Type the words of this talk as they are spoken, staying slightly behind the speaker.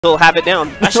he'll have it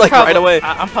down like right away.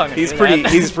 I'm probably he's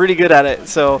pretty good at it.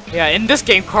 So yeah, in this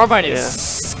game, Carmine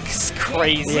is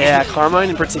crazy. Yeah, Carmine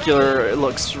in particular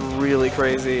looks really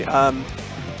crazy.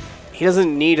 He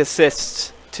doesn't need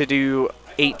assists to do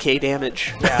 8k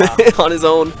damage on his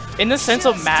own. In the sense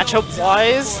of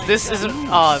matchup-wise, this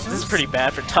is pretty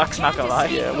bad for Tux, not gonna lie.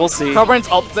 Yeah, we'll see. Carmine's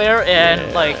up there,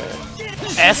 and like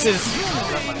S is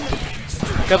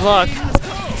good luck.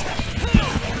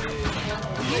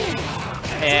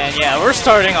 And yeah, we're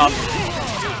starting off.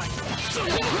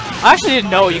 I actually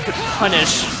didn't know you could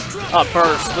punish a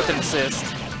burst with an assist.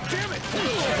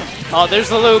 Oh, there's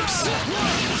the loops.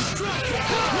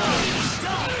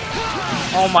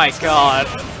 Oh my god.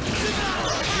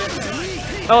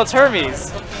 Oh, it's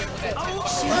Hermes.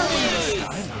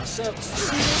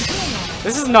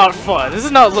 This is not fun. This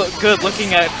is not good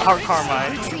looking at our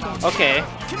Carmine. Okay.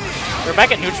 We're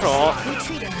back at neutral.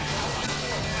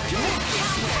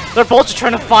 They're both just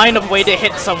trying to find a way to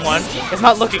hit someone. It's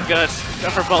not looking good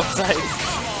for both sides.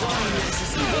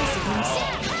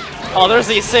 Oh, there's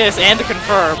the assist and the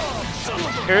confirm.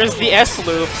 Here's the S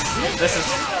loops. This is...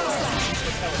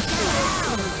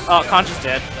 Oh, Kanji's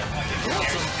dead.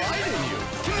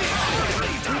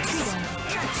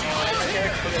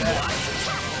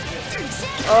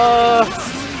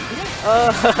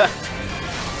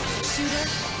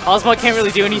 Hazama can't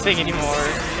really do anything anymore.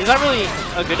 He's not really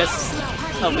a good as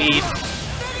a lead.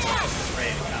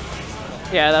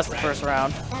 Yeah, that's the first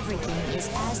round.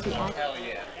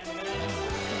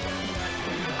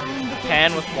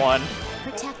 Pan with 1.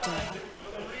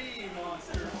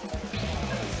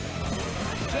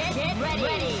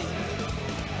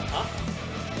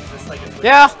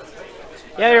 Yeah!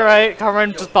 Yeah, you're right.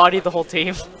 Carmine just bodied the whole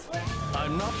team.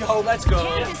 Yo, let's go.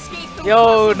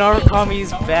 Yo,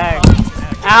 Narukami's back.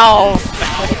 Ow!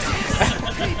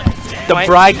 The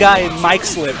Bride guy and Mike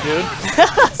slip, dude.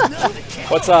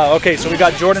 What's up? Okay, so we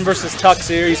got Jordan versus Tux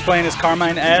here. He's playing his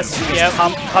Carmine S. Yep.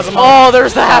 Hazama. Oh,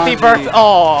 there's the happy birthday.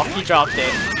 Oh, he dropped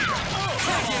it.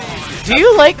 Do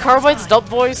you like Carmine's dub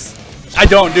voice? I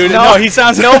don't, dude. No, he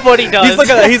sounds. Nobody does.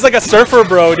 He's like a surfer,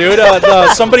 bro, dude.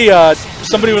 Somebody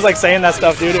was like saying that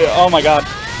stuff, dude. Oh my god.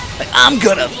 Like, I'm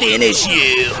gonna finish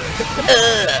you.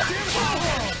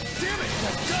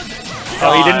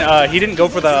 Oh, he didn't go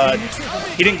for the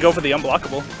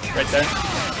unblockable right there.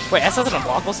 Wait, S has an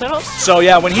unblockable setup? So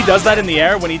yeah, when he does that in the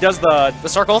air, when he does the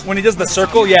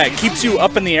circle, yeah, it keeps you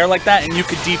up in the air like that, and you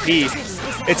could DP.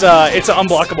 It's an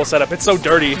unblockable setup. It's so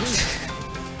dirty.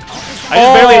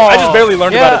 I just barely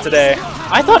learned about it today.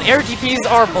 I thought air DPs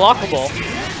are blockable.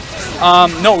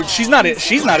 No, she's not in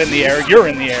the air. You're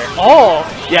in the air. Oh.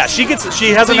 Yeah, she has enough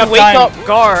time. So you wake up,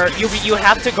 guard. You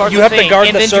have to guard. You have to guard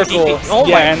the circle. Oh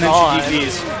yeah, my and god. then she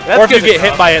DPs. Or if you get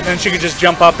hit by it, then she could just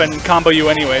jump up and combo you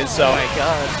anyways. So. Oh my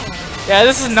god. Yeah,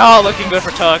 this is not looking good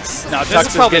for Tux. No, this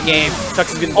is probably game.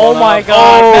 Tux is getting Oh my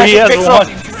god. Oh, he has one.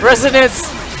 Resonance.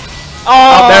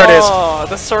 Oh, there it is. Oh,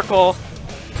 the circle.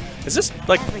 Is this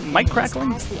like mic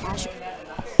crackling?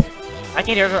 I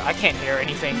can't hear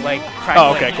anything like crackling.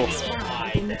 Oh, okay, cool.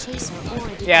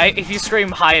 Yeah, if you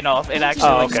scream high enough, it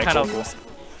actually kind of. Cool.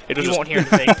 You won't hear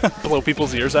anything. Blow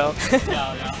people's ears out.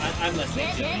 I'm listening.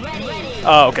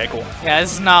 Oh, okay, cool. Yeah,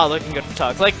 this is not looking good for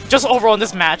Tux. Like, just overall in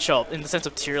this matchup, in the sense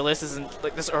of tier list, isn't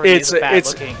like this already is bad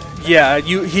looking. Yeah,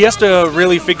 he has to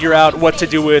really figure out what to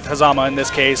do with Hazama in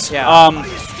this case. Yeah.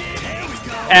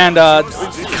 And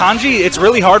Kanji, it's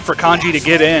really hard for Kanji to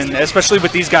get in, especially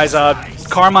with these guys.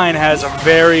 Carmine has a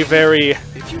very, very,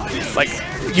 like,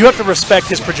 you have to respect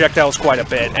his projectiles quite a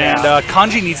bit, and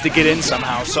Kanji needs to get in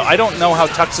somehow. So I don't know how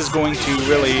Tux is going to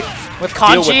really with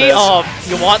Kanji. Deal with this.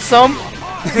 You want some?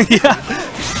 Yeah.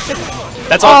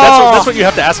 That's all. That's what you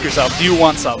have to ask yourself. Do you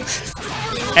want some?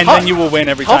 And then you will win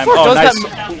every time. How far nice.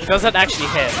 does that actually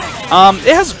hit?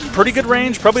 It has pretty good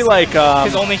range. Probably like.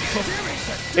 His only.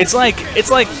 It's like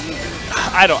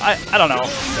I don't know.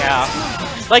 Yeah.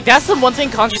 Like, that's the one thing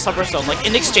Kanji suffers from. Like,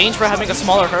 in exchange for having a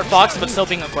smaller hurt box but still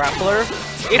being a grappler,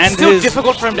 it's still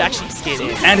difficult for him to actually get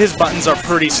in. And his buttons are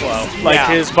pretty slow. Like,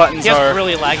 his buttons are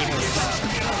really laggy moves.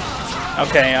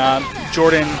 Okay,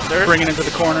 Jordan bringing into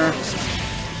the corner.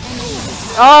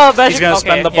 Oh, he's gonna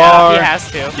spend the bar. Yeah, he has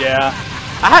to. Yeah.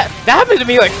 That happened to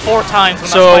me like 4 times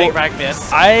when I was fighting Ragnas.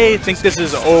 I think this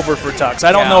is over for Tux.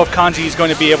 I don't know if Kanji is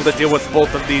going to be able to deal with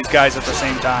both of these guys at the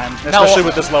same time, especially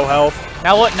with this low health.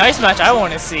 Now, what nice match I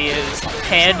want to see is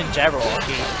Pan and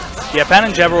Jabberwocky. Yeah, Pan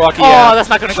and Jabberwocky. Oh, that's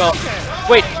not going to go.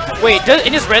 Wait.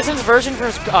 In his Resonance version for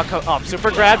his Super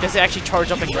Grab, does it actually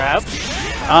charge up and grab?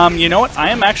 You know what? I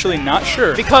am actually not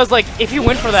sure. Because, like, if he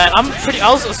went for that,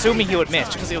 I was assuming he would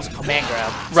miss because it was a command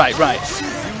grab. Right.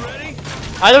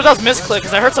 Either that was misclick,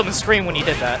 because I heard someone scream when he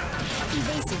did that.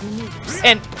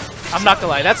 And I'm not gonna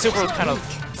lie, that super was kind of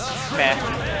meh.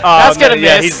 That's gonna miss.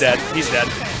 Yeah, he's dead. He's dead.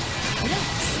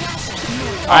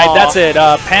 Alright, that's it.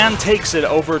 Pan takes it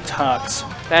over Tux.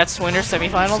 That's winner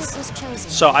semifinals.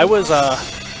 So I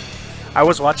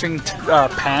was watching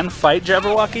Pan fight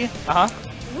Jabberwocky.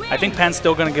 I think Pan's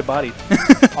still gonna get bodied.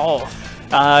 Oh.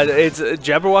 It's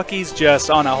Jabberwocky's just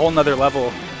on a whole nother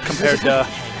level compared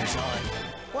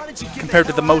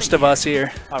to the most of us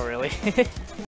here. Oh really?